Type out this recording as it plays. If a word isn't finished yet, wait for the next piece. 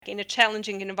In a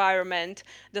challenging environment,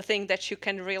 the thing that you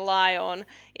can rely on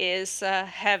is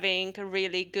having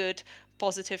really good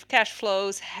positive cash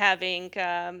flows, having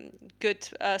good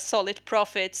solid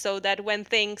profits, so that when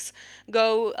things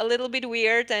go a little bit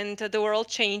weird and the world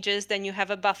changes, then you have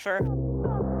a buffer.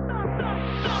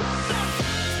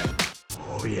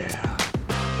 Oh, yeah.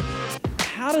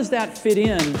 How does that fit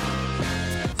in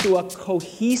to a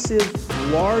cohesive,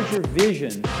 larger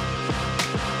vision?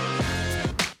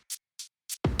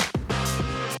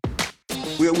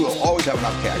 We will always have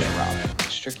enough cash around.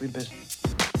 Strictly business.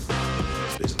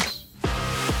 Business.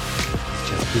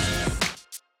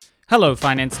 Hello,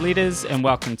 finance leaders, and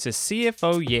welcome to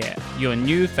CFO Yeah, your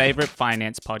new favorite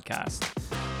finance podcast.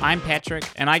 I'm Patrick,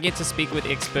 and I get to speak with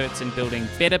experts in building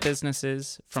better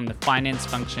businesses from the finance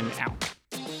function out.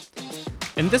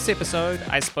 In this episode,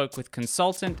 I spoke with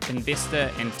consultant, investor,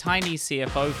 and Tiny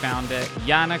CFO founder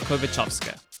Jana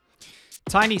Kovachovska.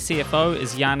 Tiny CFO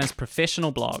is Jana's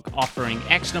professional blog offering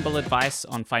actionable advice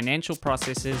on financial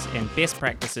processes and best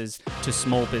practices to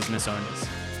small business owners.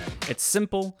 It's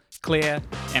simple, clear,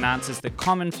 and answers the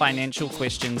common financial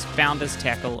questions founders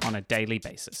tackle on a daily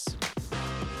basis.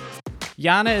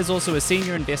 Jana is also a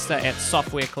senior investor at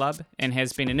Software Club and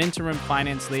has been an interim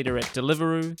finance leader at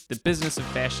Deliveroo, The Business of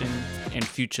Fashion, and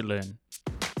FutureLearn.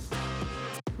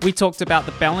 We talked about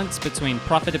the balance between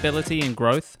profitability and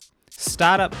growth,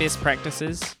 startup best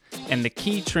practices, and the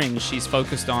key trends she's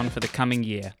focused on for the coming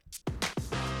year.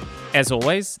 As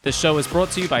always, the show is brought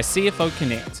to you by CFO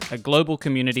Connect, a global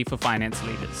community for finance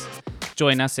leaders.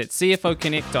 Join us at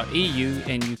cfoconnect.eu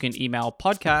and you can email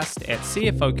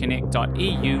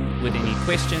podcast@cfoconnect.eu with any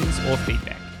questions or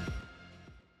feedback.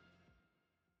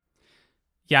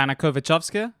 Jana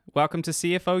Kovachovska, welcome to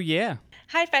CFO Yeah.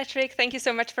 Hi, Patrick. Thank you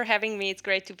so much for having me. It's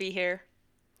great to be here.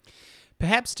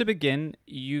 Perhaps to begin,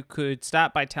 you could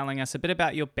start by telling us a bit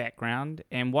about your background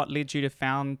and what led you to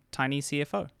found Tiny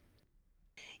CFO.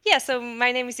 Yeah, so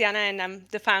my name is Jana and I'm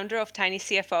the founder of Tiny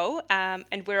CFO,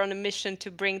 and we're on a mission to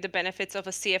bring the benefits of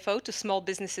a CFO to small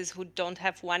businesses who don't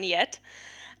have one yet.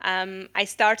 I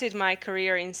started my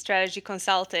career in strategy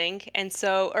consulting, and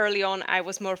so early on I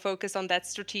was more focused on that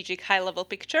strategic high-level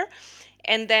picture.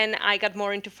 And then I got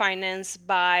more into finance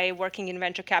by working in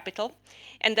venture capital.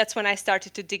 And that's when I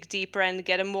started to dig deeper and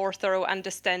get a more thorough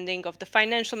understanding of the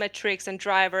financial metrics and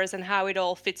drivers and how it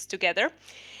all fits together.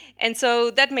 And so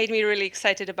that made me really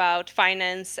excited about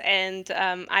finance. And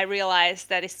I realized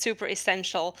that it's super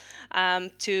essential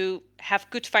to have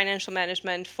good financial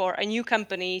management for a new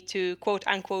company to quote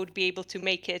unquote be able to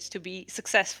make it to be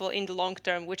successful in the long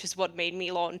term, which is what made me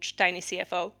launch Tiny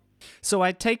CFO. So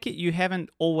I take it you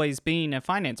haven't always been a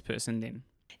finance person then?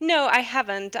 No, I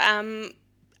haven't.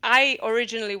 I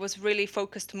originally was really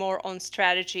focused more on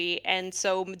strategy, and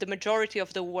so the majority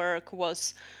of the work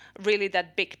was really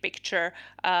that big picture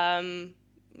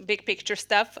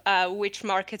stuff, which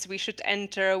markets we should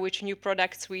enter, which new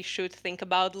products we should think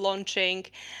about launching.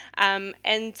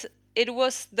 And it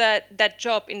was that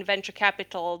job in venture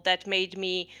capital that made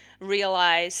me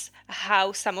realize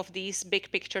how some of these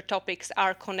big picture topics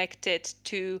are connected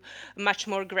to much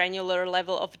more granular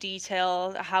level of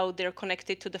detail, how they're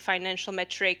connected to the financial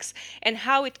metrics, and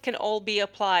how it can all be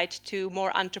applied to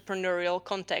more entrepreneurial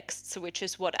contexts, which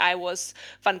is what I was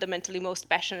fundamentally most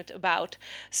passionate about.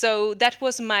 So that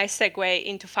was my segue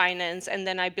into finance, and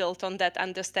then I built on that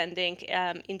understanding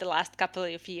in the last couple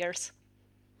of years.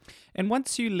 And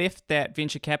once you left that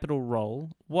venture capital role,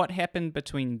 what happened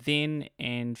between then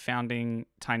and founding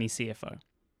Tiny CFO?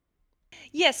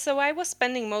 Yes, so I was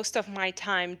spending most of my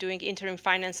time doing interim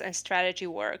finance and strategy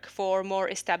work for more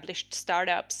established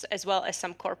startups as well as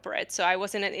some corporates. So I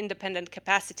was in an independent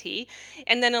capacity.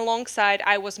 And then alongside,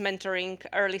 I was mentoring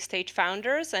early stage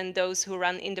founders and those who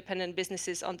run independent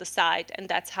businesses on the side. And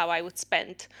that's how I would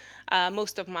spend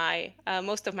most of my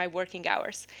working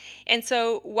hours. And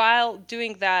so while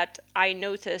doing that, I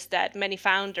noticed that many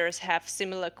founders have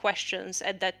similar questions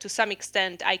and that to some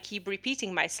extent I keep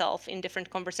repeating myself in different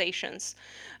conversations.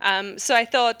 So I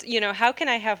thought, how can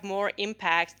I have more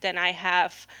impact than I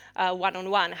have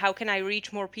one-on-one? How can I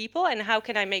reach more people, and how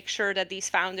can I make sure that these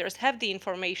founders have the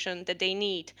information that they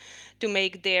need to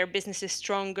make their businesses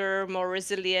stronger, more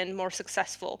resilient, more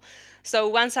successful? So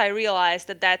once I realized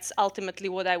that that's ultimately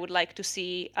what I would like to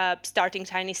see, starting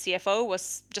Tiny CFO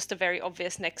was just a very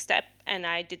obvious next step, and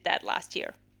I did that last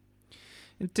year.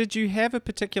 Did you have a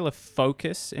particular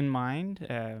focus in mind?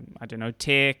 I don't know,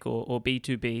 tech or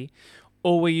B2B?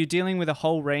 Or were you dealing with a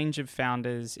whole range of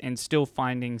founders and still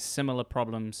finding similar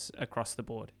problems across the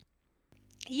board?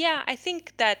 Yeah, I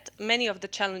think that many of the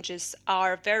challenges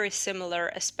are very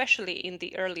similar, especially in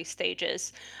the early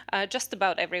stages. Just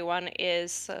about everyone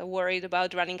is worried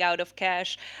about running out of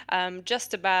cash.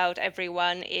 Just about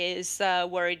everyone is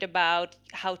worried about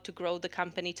how to grow the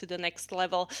company to the next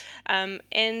level.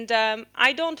 And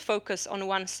I don't focus on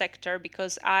one sector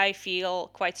because I feel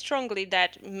quite strongly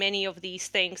that many of these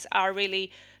things are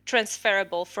really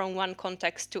transferable from one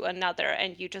context to another,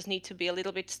 and you just need to be a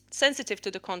little bit sensitive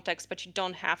to the context, but you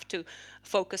don't have to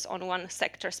focus on one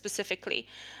sector specifically.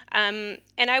 And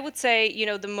I would say,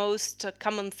 the most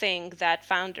common thing that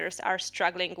founders are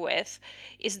struggling with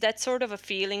is that sort of a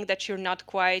feeling that you're not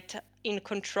quite in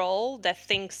control, that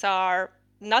things are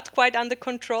not quite under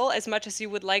control as much as you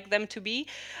would like them to be.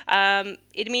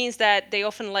 It means that they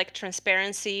often lack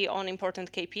transparency on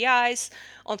important KPIs,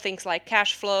 on things like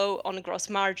cash flow, on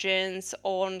gross margins,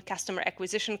 on customer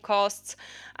acquisition costs,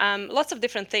 lots of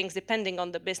different things depending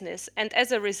on the business. And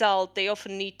as a result, they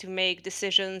often need to make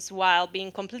decisions while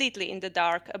being completely in the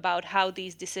dark about how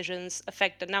these decisions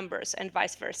affect the numbers and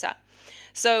vice versa.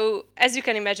 So, as you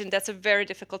can imagine, that's a very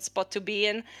difficult spot to be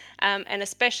in. And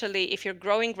especially if you're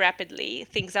growing rapidly,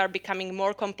 things are becoming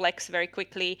more complex very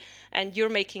quickly, and you're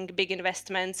making big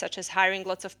investments, such as hiring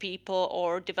lots of people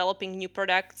or developing new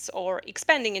products or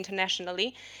expanding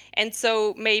internationally. And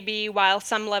so, maybe while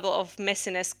some level of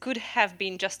messiness could have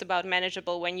been just about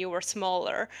manageable when you were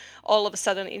smaller, all of a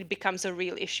sudden it becomes a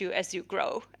real issue as you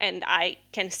grow. And I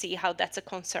can see how that's a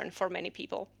concern for many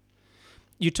people.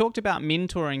 You talked about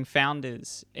mentoring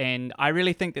founders, and I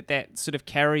really think that that sort of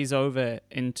carries over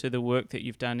into the work that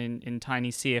you've done in Tiny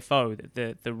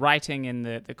CFO. The writing and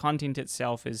the content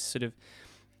itself is sort of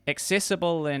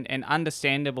accessible and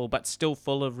understandable, but still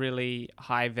full of really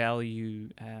high value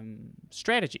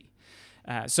strategy.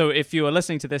 So if you are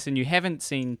listening to this and you haven't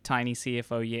seen Tiny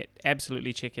CFO yet,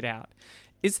 absolutely check it out.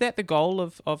 Is that the goal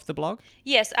of the blog?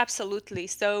 Yes, absolutely.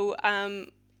 So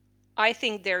I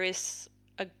think there is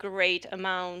a great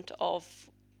amount of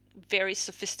very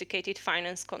sophisticated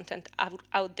finance content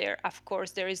out there. Of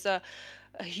course, there is a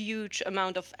huge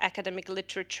amount of academic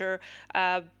literature.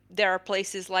 There are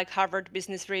places like Harvard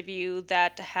Business Review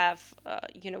that have,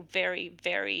 very,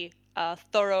 very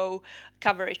thorough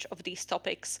coverage of these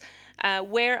topics.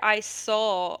 Where I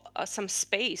saw some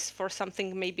space for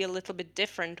something maybe a little bit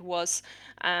different was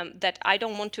that I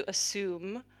don't want to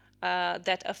assume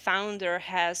that a founder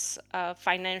has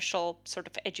financial sort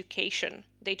of education.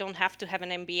 They don't have to have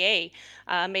an MBA.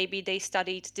 Maybe they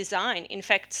studied design. In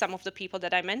fact, some of the people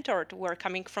that I mentored were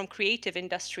coming from creative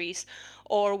industries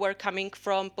or were coming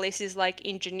from places like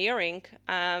engineering,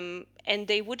 and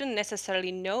they wouldn't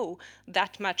necessarily know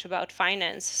that much about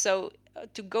finance. So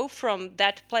to go from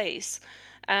that place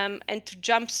and to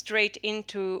jump straight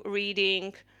into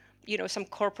reading, some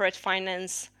corporate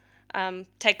finance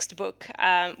textbook,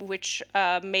 which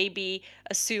maybe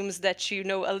assumes that you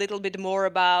know a little bit more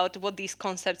about what these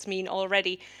concepts mean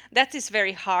already. That is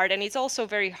very hard, and it's also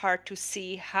very hard to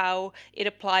see how it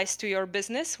applies to your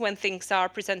business when things are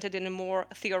presented in a more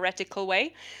theoretical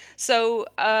way. So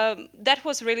that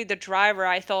was really the driver.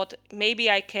 I thought maybe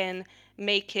I can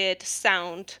make it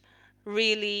sound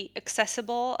really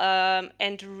accessible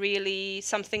and really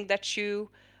something that you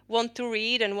want to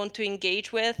read and want to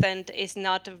engage with, and is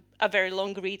not a very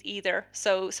long read either.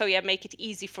 So yeah, make it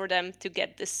easy for them to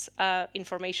get this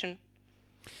information.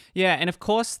 Yeah, and of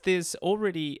course, there's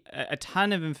already a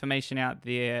ton of information out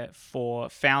there for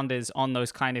founders on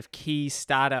those kind of key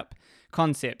startup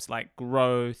concepts like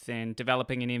growth and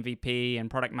developing an MVP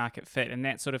and product market fit and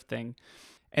that sort of thing.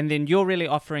 And then you're really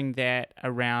offering that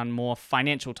around more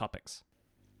financial topics.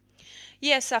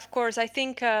 Yes, of course. I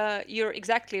think you're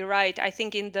exactly right. I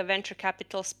think in the venture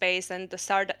capital space and the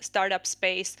startup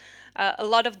space, a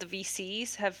lot of the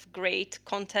VCs have great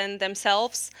content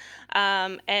themselves,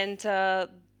 and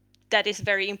that is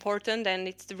very important, and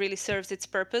it really serves its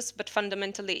purpose. But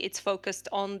fundamentally, it's focused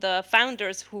on the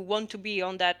founders who want to be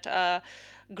on that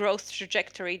growth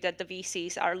trajectory that the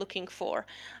VCs are looking for.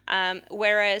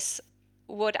 Whereas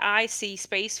what I see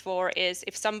space for is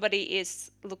if somebody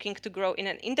is looking to grow in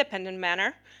an independent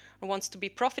manner, or wants to be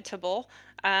profitable,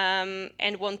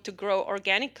 and want to grow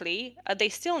organically, they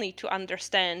still need to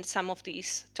understand some of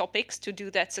these topics to do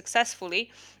that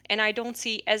successfully. And I don't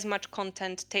see as much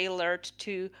content tailored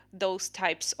to those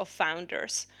types of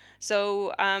founders.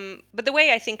 So, but the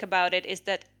way I think about it is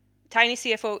that Tiny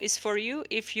CFO is for you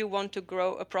if you want to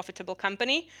grow a profitable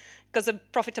company, because a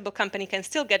profitable company can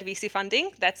still get VC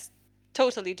funding. That's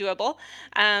totally doable.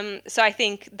 So I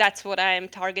think that's what I'm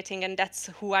targeting, and that's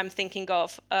who I'm thinking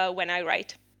of when I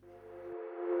write.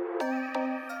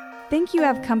 Think you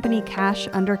have company cash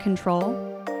under control?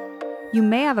 You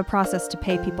may have a process to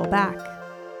pay people back,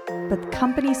 but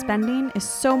company spending is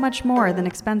so much more than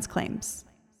expense claims.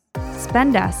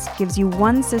 Spendesk gives you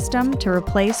one system to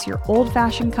replace your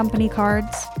old-fashioned company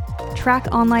cards, track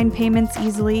online payments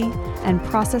easily, and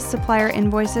process supplier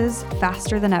invoices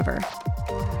faster than ever.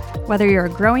 Whether you're a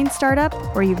growing startup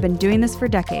or you've been doing this for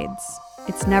decades,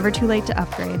 it's never too late to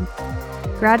upgrade.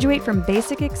 Graduate from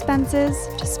basic expenses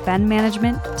to spend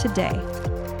management today.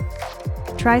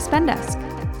 Try Spendesk.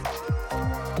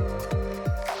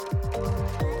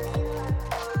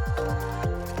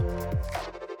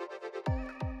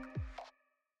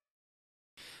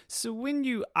 So when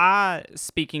you are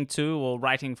speaking to or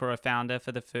writing for a founder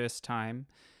for the first time,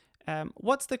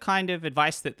 what's the kind of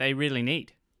advice that they really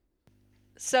need?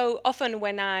 So often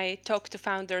when I talk to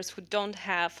founders who don't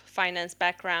have finance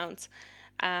backgrounds,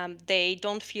 they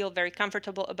don't feel very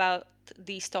comfortable about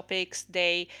these topics.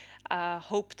 They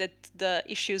hope that the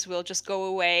issues will just go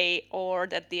away or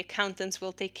that the accountants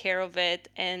will take care of it,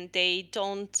 and they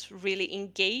don't really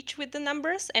engage with the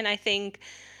numbers. And I think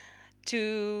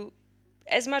to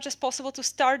as much as possible to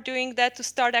start doing that, to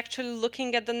start actually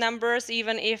looking at the numbers,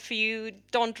 even if you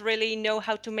don't really know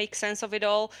how to make sense of it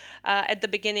all at the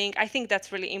beginning. I think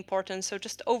that's really important. So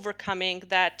just overcoming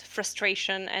that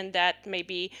frustration and that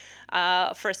maybe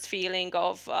first feeling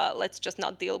of let's just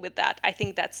not deal with that. I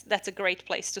think that's a great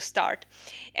place to start.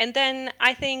 And then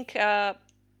I think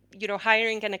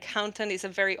hiring an accountant is a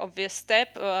very obvious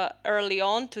step early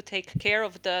on to take care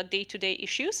of the day-to-day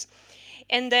issues.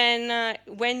 And then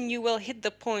when you will hit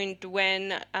the point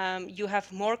when you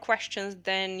have more questions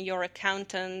than your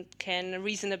accountant can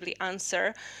reasonably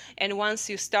answer, and once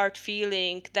you start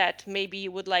feeling that maybe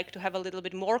you would like to have a little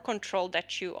bit more control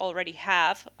that you already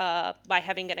have by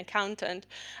having an accountant,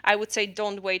 I would say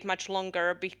don't wait much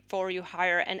longer before you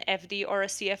hire an FD or a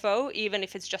CFO, even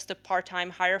if it's just a part-time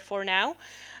hire for now,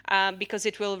 because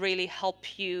it will really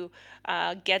help you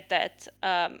get that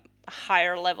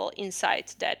higher level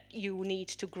insight that you need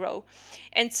to grow.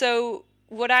 And so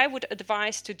what I would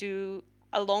advise to do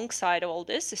alongside all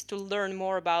this is to learn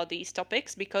more about these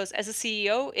topics, because as a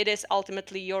CEO, it is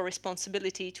ultimately your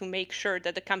responsibility to make sure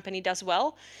that the company does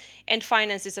well. And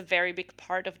finance is a very big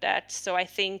part of that. So I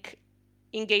think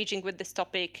engaging with this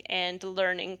topic and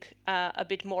learning a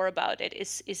bit more about it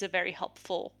is a very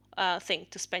helpful thing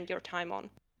to spend your time on.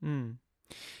 Mm.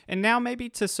 And now maybe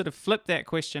to sort of flip that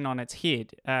question on its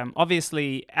head,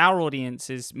 obviously our audience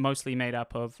is mostly made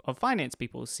up of finance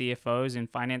people, CFOs and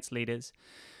finance leaders.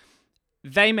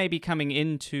 They may be coming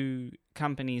into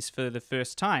companies for the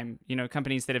first time,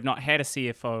 companies that have not had a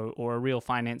CFO or a real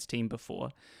finance team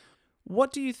before.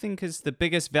 What do you think is the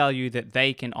biggest value that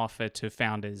they can offer to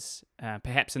founders,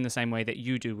 perhaps in the same way that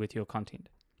you do with your content?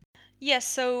 Yes,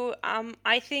 so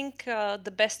I think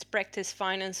the best practice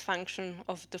finance function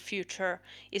of the future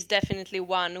is definitely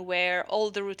one where all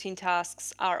the routine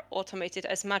tasks are automated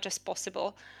as much as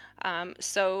possible.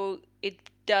 So it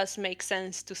does make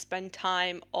sense to spend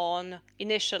time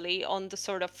initially on the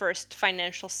sort of first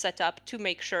financial setup to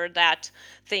make sure that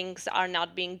things are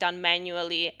not being done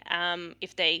manually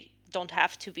if they don't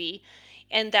have to be.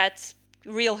 And that's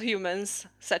real humans,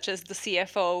 such as the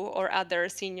CFO or other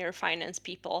senior finance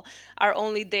people, are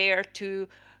only there to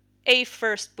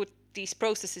first put these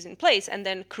processes in place, and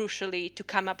then crucially to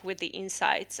come up with the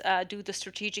insights, do the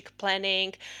strategic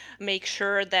planning, make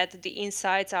sure that the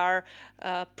insights are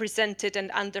presented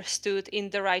and understood in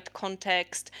the right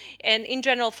context, and in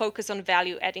general focus on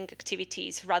value adding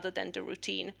activities rather than the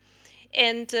routine.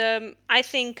 And I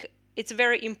think it's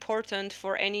very important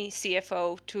for any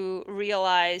CFO to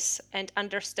realize and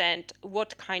understand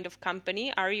what kind of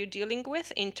company are you dealing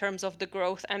with in terms of the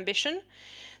growth ambition.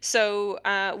 So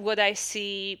what I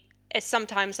see as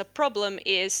sometimes a problem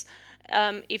is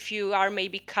if you are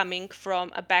maybe coming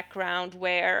from a background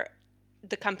where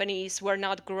the companies were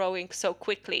not growing so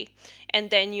quickly, and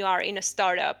then you are in a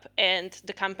startup and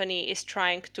the company is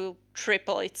trying to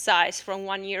triple its size from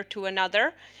one year to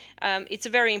another. It's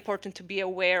very important to be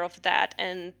aware of that,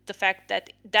 and the fact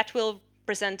that that will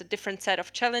present a different set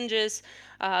of challenges,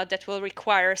 that will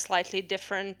require slightly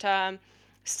different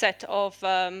set of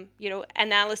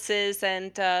analysis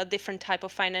and different type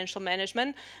of financial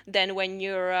management than when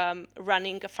you're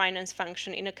running a finance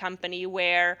function in a company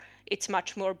where it's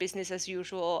much more business as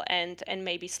usual and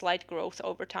maybe slight growth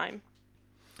over time.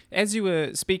 As you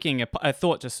were speaking, a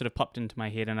thought just sort of popped into my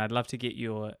head, and I'd love to get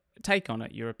your take on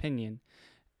it, your opinion.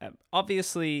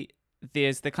 Obviously,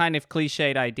 there's the kind of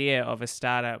cliched idea of a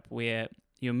startup where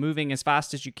you're moving as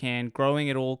fast as you can,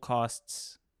 growing at all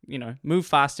costs, move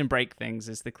fast and break things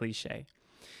is the cliche.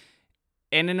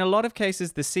 And in a lot of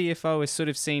cases, the CFO is sort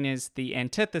of seen as the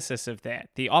antithesis of that,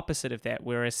 the opposite of that,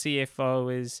 where a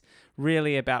CFO is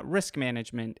really about risk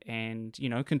management and,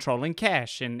 controlling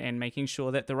cash and making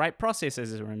sure that the right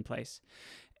processes are in place.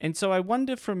 And so I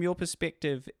wonder, from your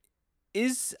perspective,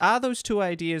 are those two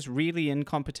ideas really in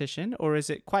competition, or is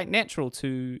it quite natural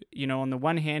to, on the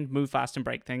one hand, move fast and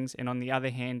break things, and on the other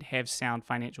hand, have sound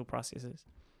financial processes?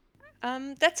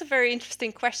 That's a very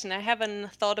interesting question. I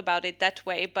haven't thought about it that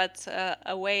way, but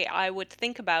a way I would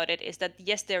think about it is that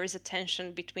yes, there is a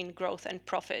tension between growth and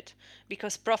profit,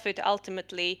 because profit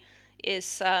ultimately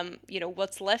is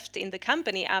what's left in the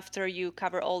company after you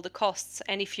cover all the costs.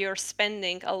 And if you're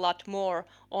spending a lot more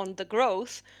on the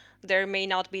growth, there may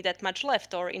not be that much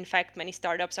left, or in fact, many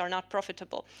startups are not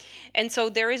profitable. And so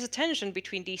there is a tension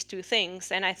between these two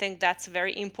things. And I think that's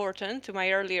very important, to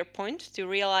my earlier point, to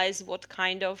realize what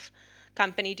kind of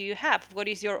company do you have? What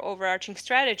is your overarching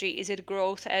strategy? Is it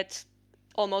growth at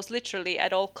almost literally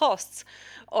at all costs?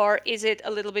 Or is it a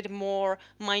little bit more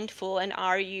mindful, and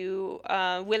are you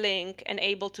willing and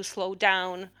able to slow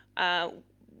down,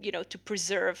 to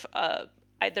preserve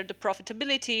either the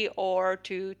profitability or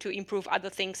to improve other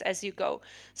things as you go?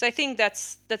 So I think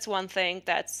that's one thing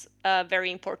that's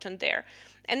very important there.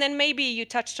 And then maybe you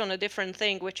touched on a different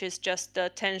thing, which is just the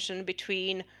tension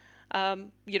between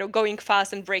going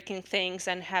fast and breaking things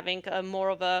and having more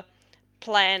of a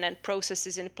plan and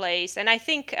processes in place. And I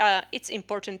think it's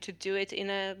important to do it in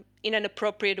an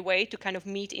appropriate way to kind of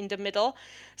meet in the middle.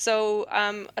 So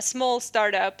a small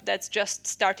startup that's just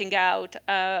starting out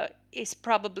is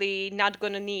probably not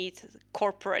going to need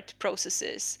corporate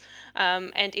processes.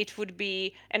 And it would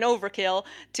be an overkill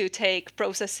to take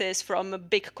processes from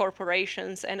big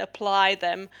corporations and apply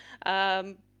them,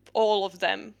 all of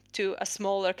them, to a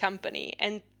smaller company.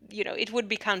 And it would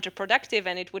be counterproductive,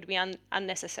 and it would be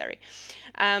unnecessary.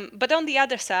 But on the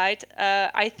other side,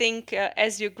 I think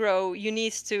as you grow, you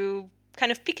need to kind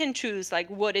of pick and choose like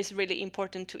what is really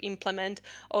important to implement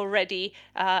already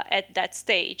at that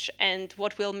stage, and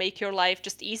what will make your life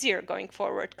just easier going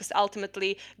forward. Because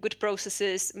ultimately, good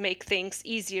processes make things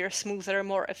easier, smoother,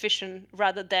 more efficient,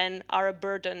 rather than are a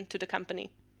burden to the company.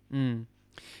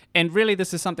 And really,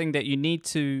 this is something that you need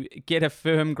to get a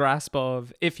firm grasp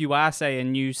of if you are, say, a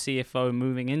new CFO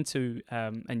moving into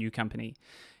a new company.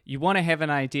 You want to have an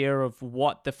idea of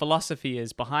what the philosophy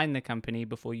is behind the company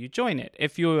before you join it.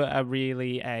 If you're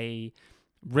really a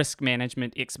risk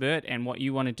management expert and what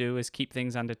you want to do is keep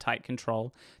things under tight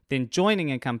control, then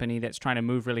joining a company that's trying to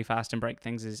move really fast and break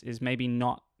things is maybe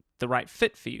not the right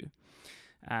fit for you.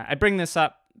 I bring this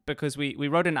up because we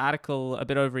wrote an article a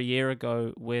bit over a year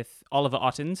ago with Oliver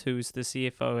Ottens, who's the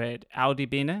CFO at Audi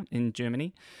Bena in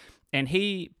Germany. And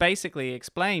he basically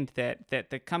explained that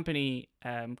the company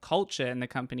culture and the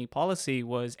company policy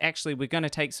was actually, we're going to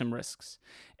take some risks.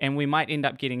 And we might end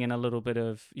up getting in a little bit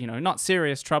of, not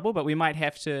serious trouble, but we might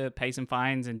have to pay some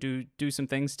fines and do some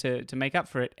things to make up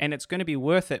for it. And it's going to be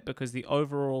worth it because the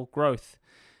overall growth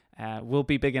will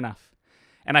be big enough.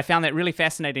 And I found that really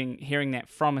fascinating, hearing that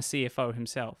from a CFO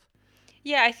himself.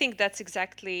 Yeah, I think that's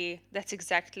exactly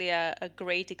a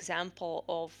great example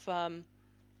of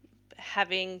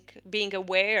being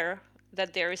aware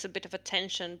that there is a bit of a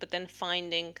tension, but then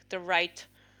finding the right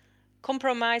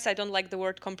compromise. I don't like the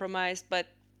word compromise, but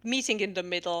meeting in the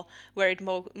middle where it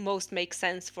most makes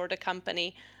sense for the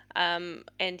company.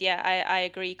 And yeah, I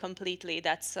agree completely.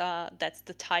 That's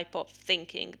the type of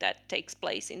thinking that takes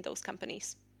place in those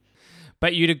companies.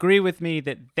 But you'd agree with me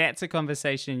that that's a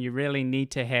conversation you really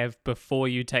need to have before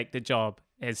you take the job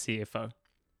as CFO.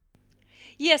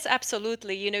 Yes,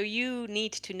 absolutely. You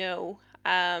need to know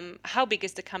how big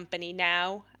is the company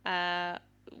now,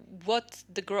 what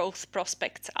the growth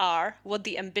prospects are, what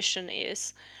the ambition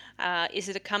is. Is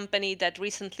it a company that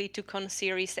recently took on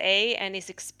Series A and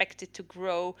is expected to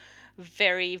grow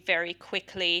very, very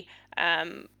quickly?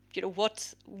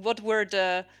 What were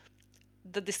the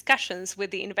discussions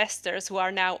with the investors who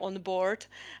are now on board?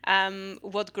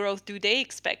 What growth do they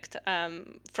expect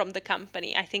from the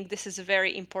company? I think this is a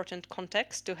very important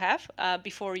context to have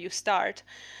before you start.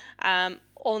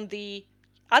 On the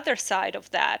other side of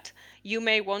that, you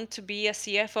may want to be a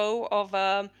CFO of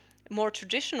a more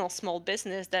traditional small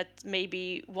business that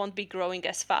maybe won't be growing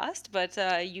as fast, but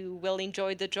you will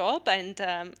enjoy the job, and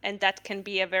that can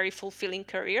be a very fulfilling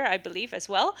career, I believe, as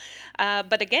well.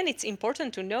 But again, it's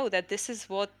important to know that this is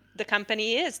what the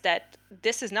company is, that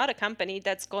this is not a company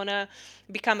that's gonna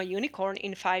become a unicorn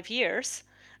in 5 years.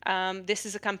 This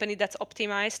is a company that's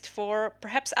optimized for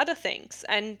perhaps other things,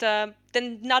 and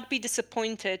then not be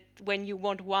disappointed when you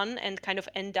want one and kind of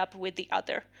end up with the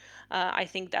other. I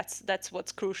think that's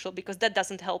what's crucial, because that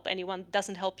doesn't help anyone. It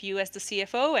doesn't help you as the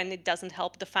CFO, and it doesn't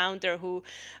help the founder who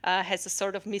has a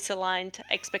sort of misaligned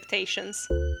expectations.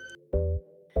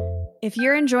 If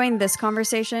you're enjoying this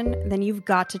conversation, then you've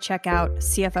got to check out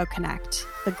CFO Connect,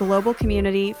 the global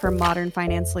community for modern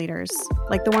finance leaders,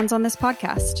 like the ones on this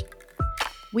podcast.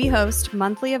 We host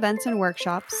monthly events and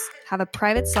workshops, have a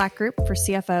private Slack group for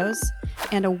CFOs,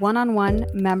 and a one-on-one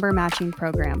member matching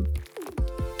program.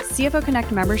 CFO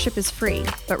Connect membership is free,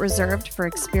 but reserved for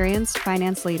experienced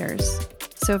finance leaders.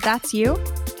 So if that's you,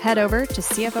 head over to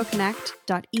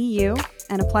cfoconnect.eu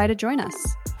and apply to join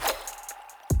us.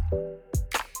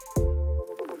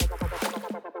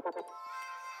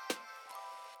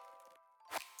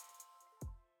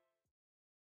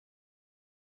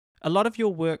 A lot of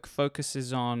your work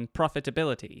focuses on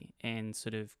profitability and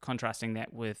sort of contrasting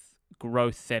that with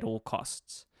growth at all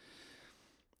costs.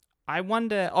 I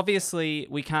wonder, obviously,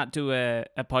 we can't do a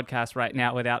podcast right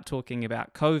now without talking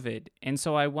about COVID. And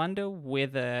so I wonder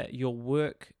whether your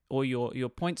work or your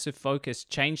points of focus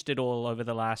changed at all over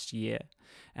the last year.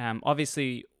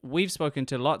 Obviously, we've spoken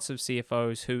to lots of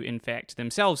CFOs who, in fact,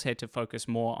 themselves had to focus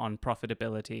more on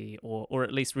profitability or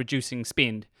at least reducing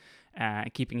spend,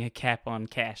 keeping a cap on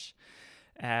cash.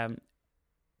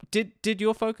 Did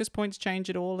your focus points change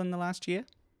at all in the last year?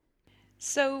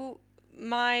 So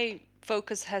my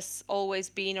focus has always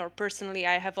been, or personally,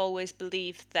 I have always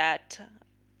believed that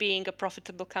being a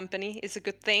profitable company is a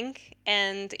good thing.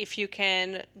 And if you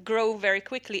can grow very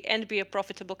quickly and be a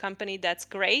profitable company, that's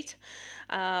great.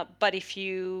 But if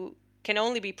you can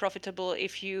only be profitable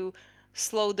if you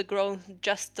slow the growth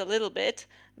just a little bit,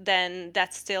 then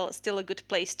that's still a good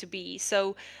place to be.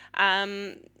 So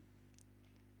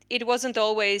it wasn't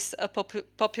always a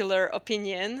popular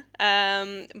opinion,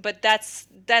 but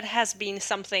that has been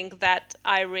something that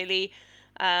I really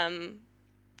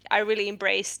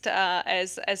embraced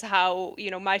as how,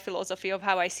 my philosophy of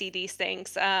how I see these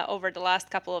things over the last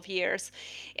couple of years.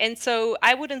 And so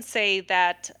I wouldn't say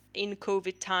that in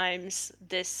COVID times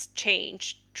this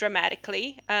changed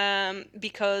dramatically,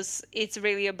 because it's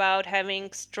really about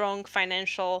having strong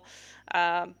financial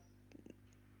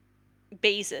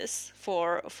basis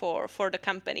for the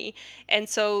company. And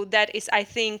so that is, I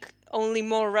think, only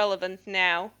more relevant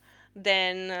now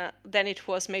than it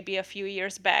was maybe a few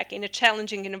years back. In a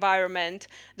challenging environment,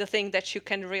 the thing that you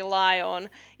can rely on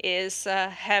is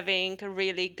having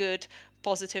really good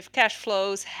positive cash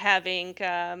flows, having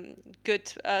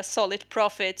good solid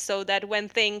profits, so that when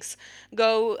things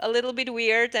go a little bit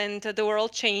weird and the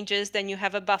world changes, then you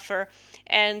have a buffer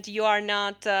and you are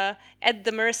not at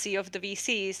the mercy of the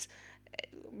VCs,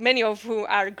 many of who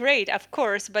are great, of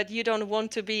course, but you don't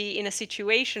want to be in a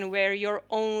situation where your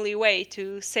only way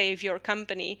to save your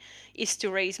company is to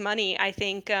raise money. I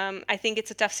think it's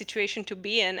a tough situation to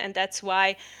be in, and that's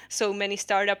why so many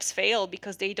startups fail,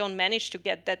 because they don't manage to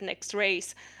get that next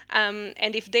raise.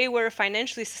 And if they were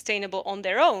financially sustainable on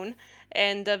their own,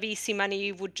 and the VC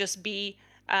money would just be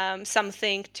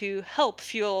something to help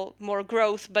fuel more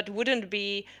growth, but wouldn't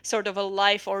be sort of a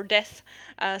life or death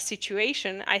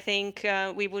situation, I think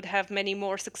we would have many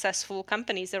more successful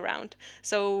companies around.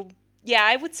 So yeah,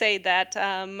 I would say that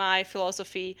my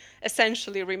philosophy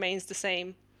essentially remains the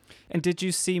same. And did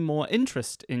you see more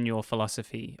interest in your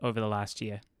philosophy over the last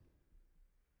year?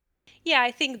 Yeah,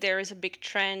 I think there is a big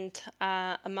trend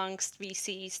amongst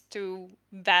VCs to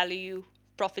value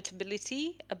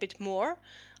profitability a bit more.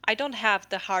 I don't have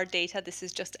the hard data, this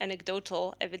is just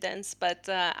anecdotal evidence, but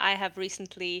I have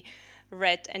recently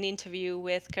read an interview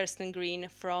with Kirsten Green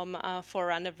from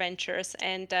Forerunner Ventures,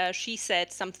 and she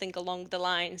said something along the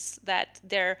lines that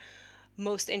they're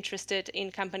most interested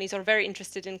in companies, or very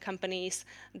interested in companies,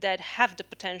 that have the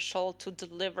potential to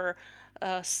deliver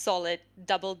a solid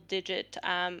double-digit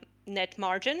net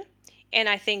margin. And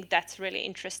I think that's really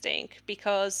interesting,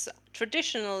 because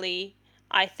traditionally,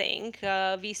 I think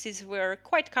VCs were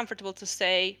quite comfortable to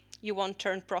say you won't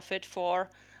turn profit for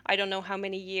I don't know how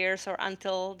many years, or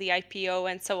until the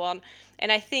IPO and so on.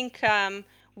 And I think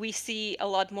we see a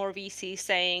lot more VCs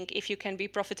saying, if you can be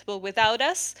profitable without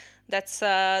us, that's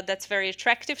very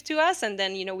attractive to us, and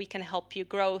then we can help you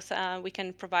growth. We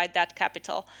can provide that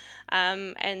capital.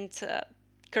 And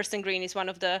Kirsten Green is one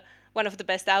of the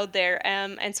best out there,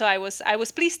 and so I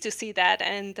was pleased to see that,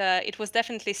 and it was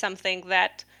definitely something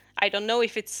that I don't know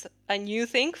if it's a new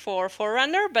thing for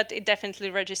Forerunner, but it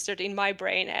definitely registered in my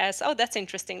brain as, oh, that's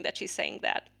interesting that she's saying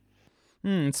that.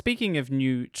 Speaking of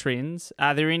new trends,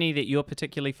 are there any that you're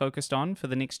particularly focused on for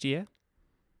the next year?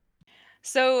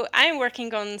 So I'm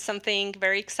working on something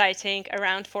very exciting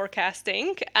around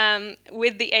forecasting,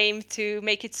 with the aim to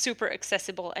make it super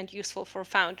accessible and useful for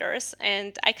founders.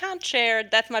 And I can't share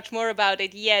that much more about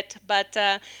it yet, but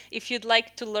if you'd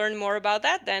like to learn more about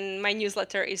that, then my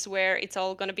newsletter is where it's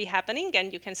all going to be happening,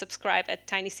 and you can subscribe at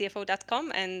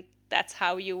tinycfo.com, and that's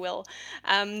how you will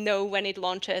know when it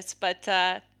launches. But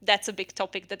that's a big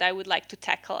topic that I would like to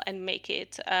tackle and make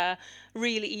it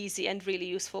really easy and really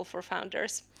useful for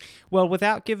founders. Well,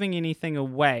 without giving anything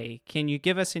away, can you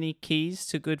give us any keys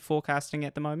to good forecasting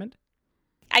at the moment?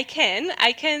 I can.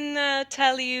 I can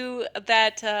tell you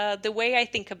that the way I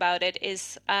think about it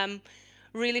is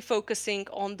really focusing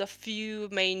on the few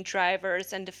main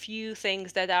drivers and the few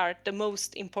things that are the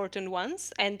most important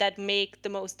ones and that make the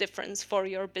most difference for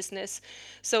your business.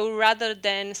 So rather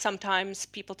than sometimes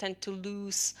people tend to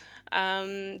lose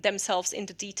themselves in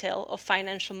the detail of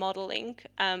financial modeling,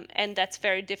 and that's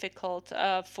very difficult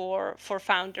for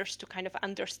founders to kind of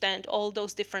understand all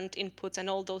those different inputs and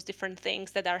all those different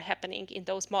things that are happening in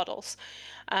those models.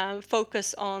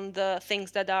 Focus on the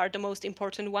things that are the most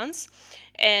important ones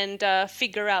and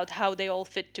figure out how they all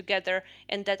fit together,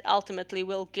 and that ultimately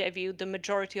will give you the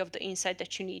majority of the insight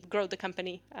that you need to grow the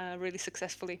company really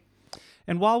successfully.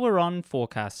 And while we're on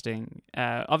forecasting,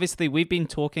 obviously we've been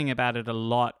talking about it a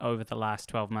lot over the last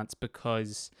 12 months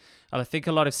because I think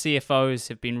a lot of CFOs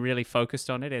have been really focused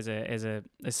on it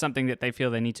as something that they feel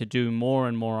they need to do more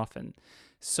and more often.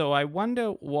 So I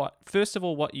wonder first of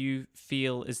all, what you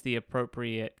feel is the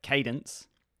appropriate cadence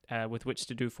with which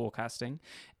to do forecasting,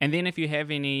 and then if you have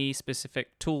any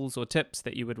specific tools or tips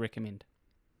that you would recommend.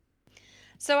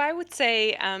 So I would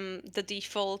say the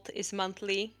default is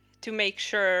monthly to make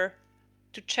sure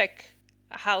to check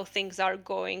how things are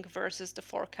going versus the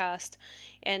forecast.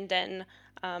 And then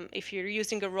if you're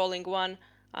using a rolling one,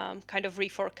 kind of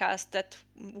reforecast that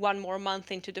one more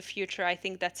month into the future. I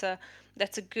think that's a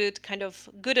good kind of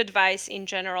good advice in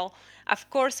general. Of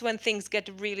course, when things get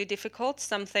really difficult,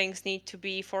 some things need to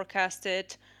be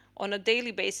forecasted on a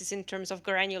daily basis in terms of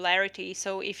granularity.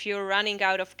 So if you're running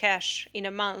out of cash in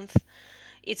a month,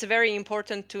 it's very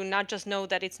important to not just know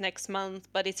that it's next month,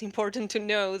 but it's important to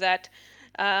know that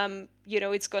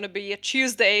it's going to be a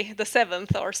Tuesday, the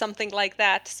 7th, or something like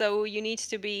that. So you need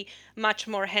to be much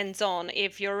more hands-on.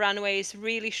 If your runway is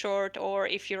really short, or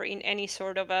if you're in any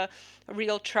sort of a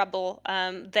real trouble,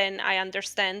 then I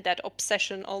understand that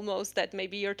obsession almost that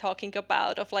maybe you're talking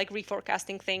about of like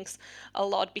reforecasting things a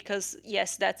lot, because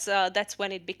yes, that's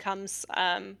when it becomes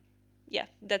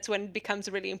that's when it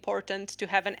becomes really important to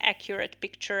have an accurate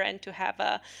picture and to have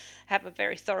a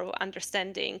very thorough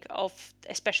understanding of,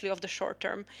 especially of the short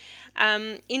term.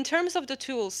 In terms of the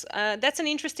tools, that's an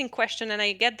interesting question, and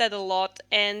I get that a lot.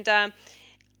 And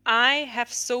I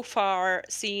have so far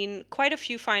seen quite a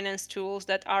few finance tools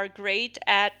that are great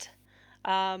at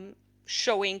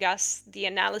showing us the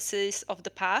analysis of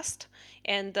the past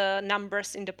and the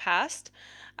numbers in the past.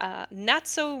 Not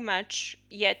so much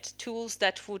yet tools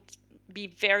that would be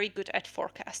very good at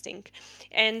forecasting.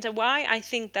 And why I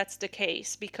think that's the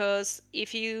case, because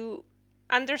if you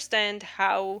understand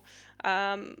how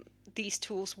these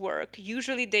tools work,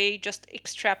 usually they just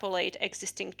extrapolate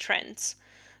existing trends.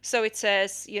 So it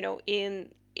says,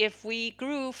 if we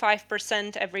grew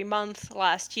 5% every month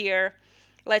last year,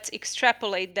 let's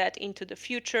extrapolate that into the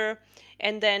future.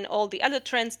 And then all the other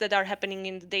trends that are happening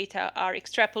in the data are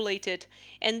extrapolated.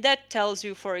 And that tells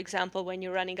you, for example, when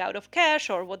you're running out of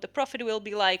cash or what the profit will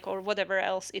be like or whatever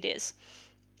else it is.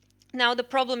 Now, the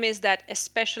problem is that,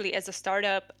 especially as a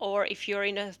startup, or if you're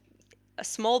in a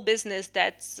small business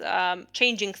that's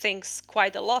changing things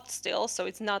quite a lot still, so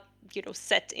it's not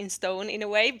set in stone in a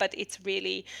way, but it's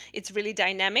really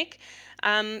dynamic.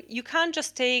 You can't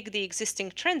just take the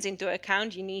existing trends into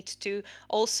account. You need to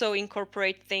also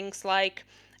incorporate things like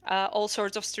all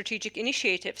sorts of strategic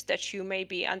initiatives that you may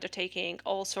be undertaking,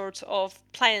 all sorts of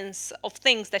plans of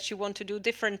things that you want to do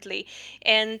differently.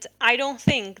 And I don't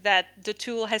think that the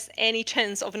tool has any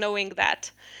chance of knowing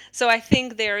that. So I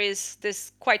think there is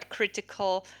this quite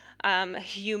critical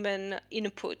human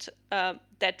input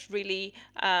that really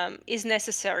is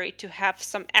necessary to have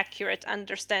some accurate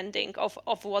understanding of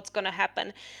what's going to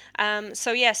happen.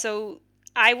 So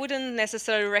I wouldn't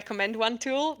necessarily recommend one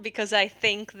tool, because I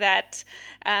think that,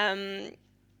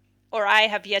 or I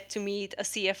have yet to meet a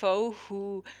CFO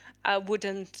who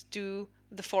wouldn't do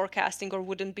the forecasting or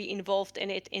wouldn't be involved in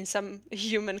it in some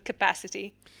human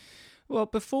capacity. Well,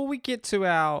 before we get to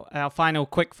our final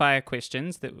quick-fire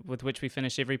questions with which we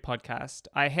finish every podcast,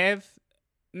 I have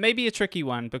maybe a tricky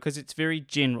one because it's very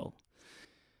general.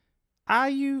 Are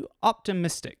you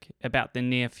optimistic about the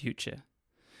near future?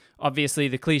 Obviously,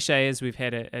 the cliche is we've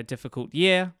had a difficult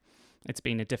year. It's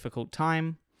been a difficult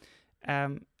time.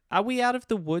 Are we out of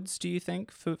the woods, do you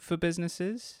think, for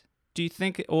businesses? Do you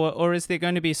think, or is there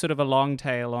going to be sort of a long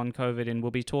tail on COVID and we'll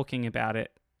be talking about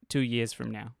it 2 years from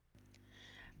now?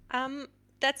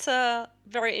 That's a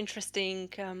very interesting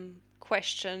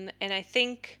question. And I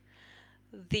think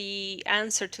the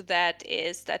answer to that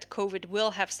is that COVID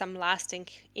will have some lasting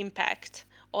impact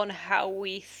on how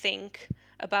we think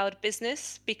about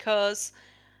business, because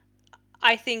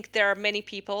I think there are many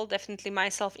people, definitely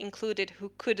myself included,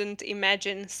 who couldn't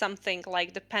imagine something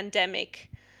like the pandemic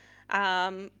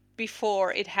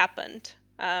before it happened.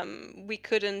 We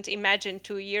couldn't imagine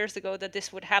 2 years ago that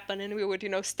this would happen and we would,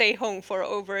 stay home for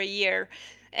over a year.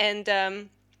 And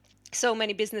so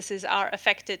many businesses are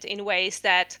affected in ways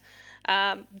that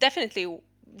definitely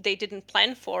they didn't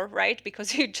plan for, right?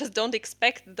 Because you just don't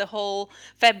expect the whole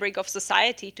fabric of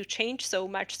society to change so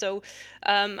much. So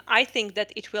I think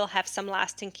that it will have some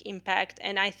lasting impact.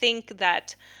 And I think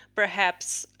that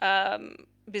perhaps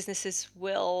businesses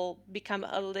will become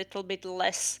a little bit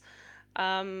less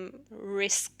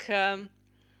risk,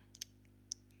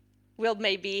 will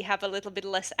maybe have a little bit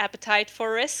less appetite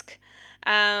for risk.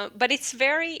 But it's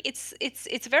very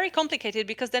complicated,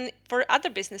 because then for other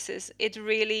businesses it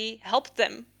really helped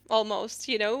them almost.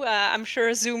 I'm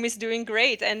sure Zoom is doing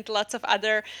great, and lots of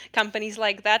other companies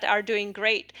like that are doing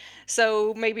great.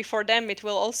 So maybe for them it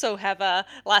will also have a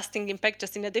lasting impact,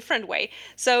 just in a different way.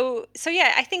 So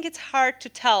yeah, I think it's hard to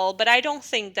tell, but I don't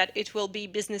think that it will be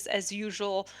business as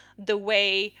usual the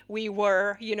way we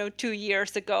were 2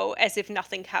 years ago, as if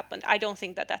nothing happened. I don't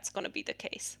think that that's going to be the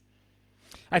case.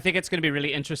 I think it's going to be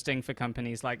really interesting for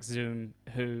companies like Zoom,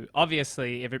 who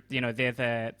obviously, they're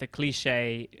the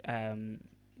cliche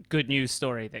good news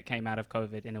story that came out of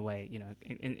COVID in a way,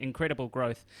 incredible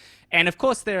growth. And of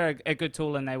course, they're a good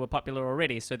tool and they were popular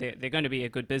already, so they're going to be a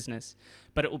good business.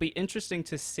 But it will be interesting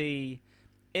to see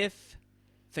if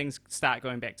things start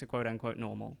going back to quote unquote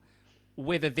normal,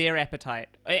 whether their appetite,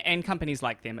 and companies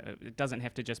like them, it doesn't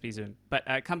have to just be Zoom, but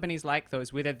companies like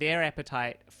those, whether their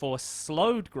appetite for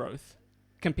slowed growth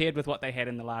compared with what they had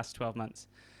in the last 12 months,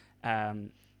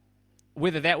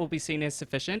 whether that will be seen as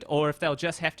sufficient, or if they'll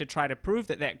just have to try to prove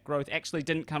that growth actually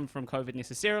didn't come from COVID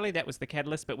necessarily, that was the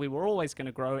catalyst, but we were always going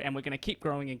to grow, and we're going to keep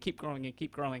growing and keep growing and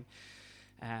keep growing.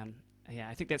 I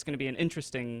think that's going to be an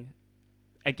interesting,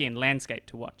 again, landscape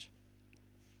to watch.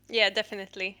 Yeah,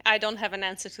 definitely. I don't have an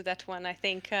answer to that one. I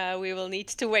think we will need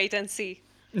to wait and see.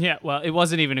 Yeah, well, it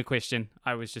wasn't even a question.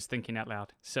 I was just thinking out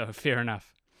loud, so fair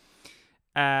enough.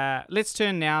 Let's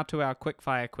turn now to our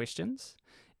quickfire questions.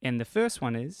 And the first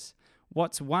one is,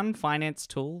 what's one finance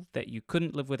tool that you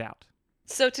couldn't live without?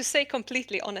 So to say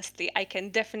completely honestly, I can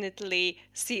definitely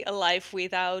see a life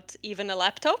without even a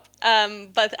laptop.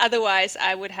 But otherwise,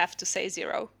 I would have to say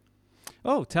Xero.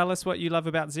 Oh, tell us what you love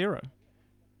about Xero.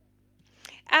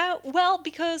 Well,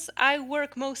 because I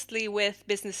work mostly with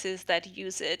businesses that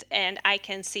use it, and I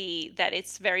can see that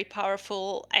it's very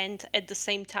powerful and at the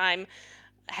same time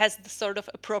has the sort of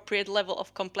appropriate level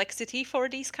of complexity for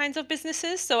these kinds of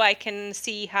businesses. So I can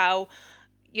see how,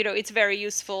 it's very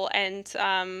useful, and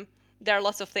there are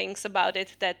lots of things about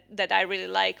it that I really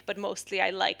like, but mostly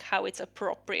I like how it's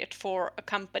appropriate for a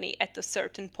company at a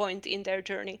certain point in their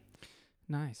journey.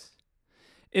 Nice.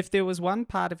 If there was one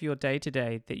part of your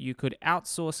day-to-day that you could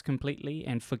outsource completely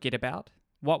and forget about,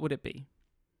 what would it be?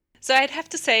 So I'd have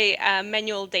to say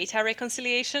manual data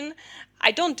reconciliation.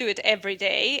 I don't do it every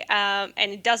day, and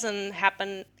it doesn't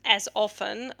happen as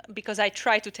often because I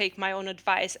try to take my own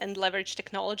advice and leverage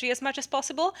technology as much as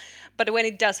possible. But when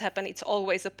it does happen, it's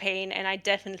always a pain, and I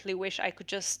definitely wish I could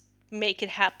just make it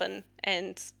happen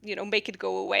and make it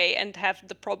go away and have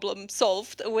the problem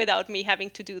solved without me having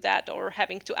to do that or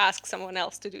having to ask someone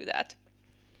else to do that.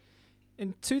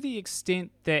 And to the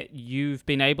extent that you've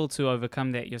been able to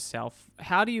overcome that yourself,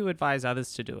 how do you advise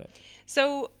others to do it?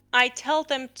 So I tell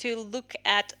them to look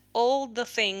at all the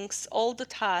things, all the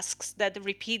tasks that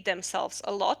repeat themselves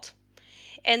a lot,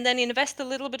 and then invest a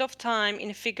little bit of time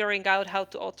in figuring out how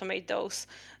to automate those.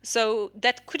 So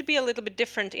that could be a little bit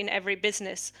different in every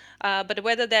business, but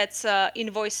whether that's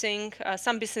invoicing,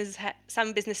 some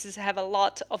businesses have a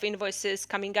lot of invoices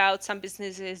coming out, some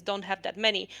businesses don't have that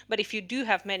many. But if you do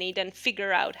have many, then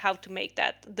figure out how to make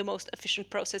that the most efficient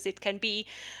process it can be.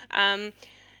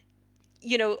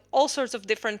 All sorts of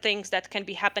different things that can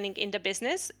be happening in the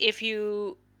business. If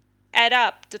you add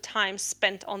up the time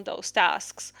spent on those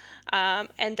tasks,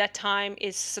 and that time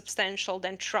is substantial,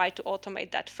 then try to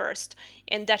automate that first.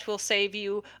 And that will save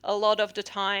you a lot of the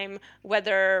time,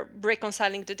 whether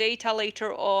reconciling the data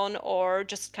later on or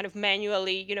just kind of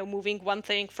manually, moving one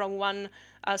thing from one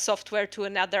software to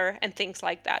another and things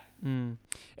like that. And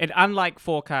unlike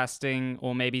forecasting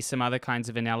or maybe some other kinds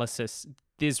of analysis,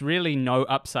 there's really no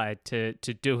upside to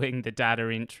doing the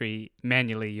data entry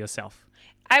manually yourself.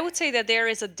 I would say that there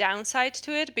is a downside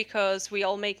to it because we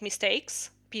all make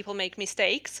mistakes. People make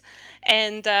mistakes.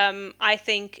 And I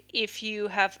think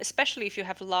especially if you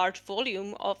have large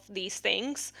volume of these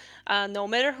things, no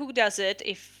matter who does it,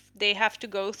 if they have to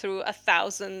go through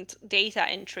 1,000 data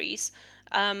entries,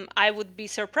 I would be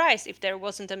surprised if there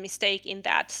wasn't a mistake in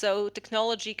that. So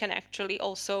technology can actually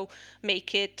also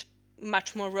make it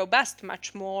much more robust,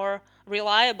 much more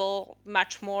reliable,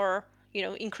 much more,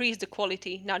 increase the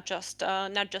quality, not just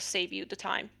save you the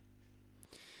time.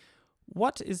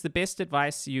 What is the best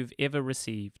advice you've ever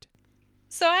received?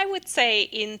 So I would say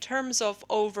in terms of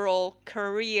overall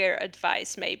career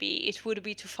advice, maybe it would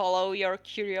be to follow your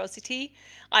curiosity.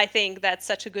 I think that's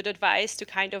such a good advice to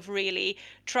kind of really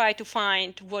try to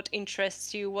find what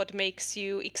interests you, what makes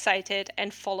you excited,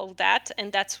 and follow that.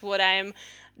 And that's what I'm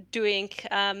doing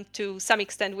to some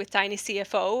extent with Tiny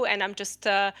CFO. And I'm just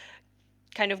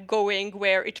kind of going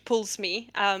where it pulls me,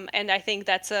 and I think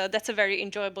that's a very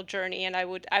enjoyable journey, and I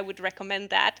would recommend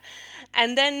that.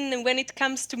 And then when it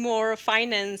comes to more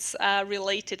finance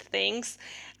related things,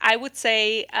 I would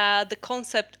say the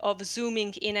concept of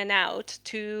zooming in and out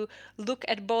to look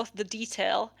at both the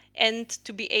detail and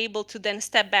to be able to then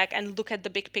step back and look at the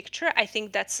big picture. I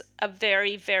think that's a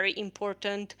very, very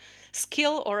important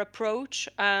skill or approach,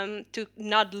 to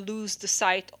not lose the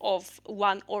sight of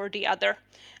one or the other.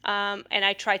 And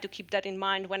I try to keep that in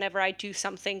mind whenever I do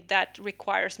something that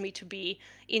requires me to be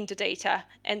in the data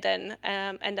and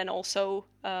then also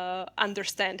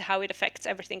understand how it affects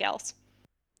everything else.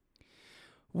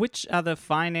 Which other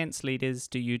finance leaders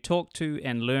do you talk to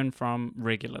and learn from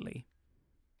regularly?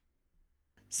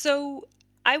 So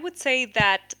I would say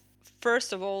that,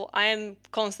 first of all, I am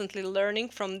constantly learning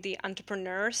from the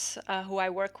entrepreneurs who I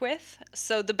work with.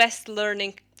 So the best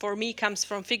learning for me comes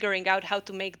from figuring out how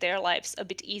to make their lives a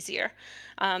bit easier.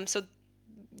 So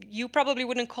you probably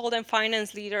wouldn't call them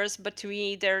finance leaders, but to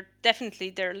me, they're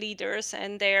leaders,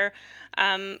 and they're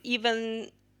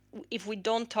even if we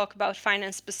don't talk about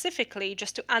finance specifically,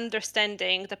 just to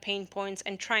understanding the pain points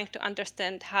and trying to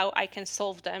understand how I can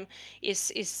solve them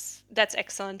that's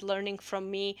excellent learning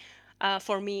from me,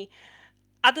 for me.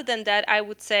 Other than that, I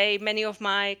would say many of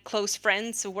my close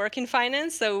friends work in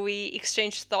finance, so we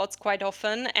exchange thoughts quite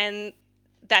often, and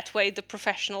that way the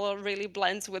professional really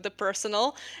blends with the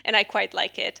personal, and I quite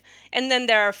like it. And then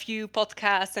there are a few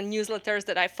podcasts and newsletters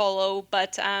that I follow,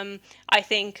 but I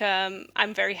think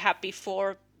I'm very happy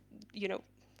for,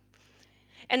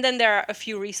 and then there are a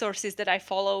few resources that I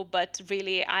follow, but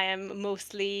really I am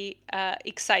mostly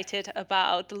excited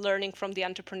about learning from the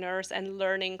entrepreneurs and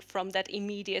learning from that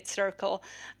immediate circle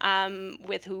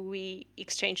with who we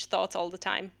exchange thoughts all the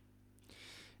time.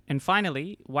 And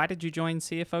finally, why did you join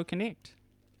CFO Connect?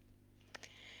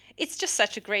 It's just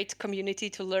such a great community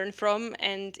to learn from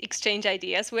and exchange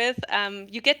ideas with.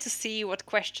 You get to see what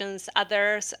questions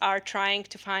others are trying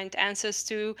to find answers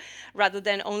to, rather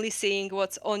than only seeing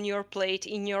what's on your plate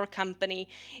in your company.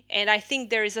 And I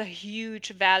think there is a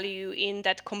huge value in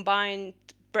that combined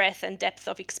breadth and depth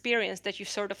of experience that you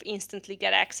sort of instantly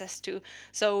get access to.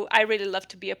 So I really love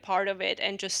to be a part of it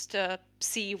and just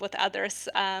see what others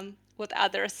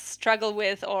struggle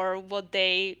with or what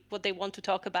they want to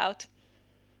talk about.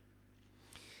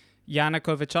 Jana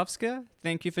Kovachovska,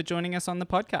 thank you for joining us on the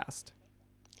podcast.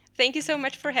 Thank you so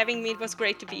much for having me. It was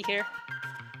great to be here.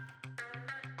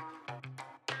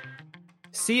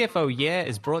 CFO Year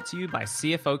is brought to you by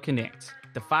CFO Connect,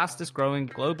 the fastest growing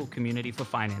global community for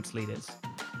finance leaders.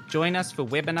 Join us for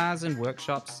webinars and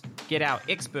workshops, get our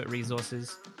expert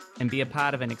resources, and be a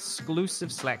part of an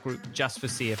exclusive Slack group just for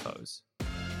CFOs.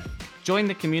 Join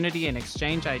the community and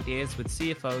exchange ideas with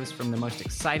CFOs from the most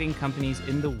exciting companies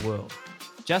in the world.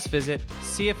 Just visit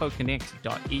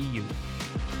cfoconnect.eu.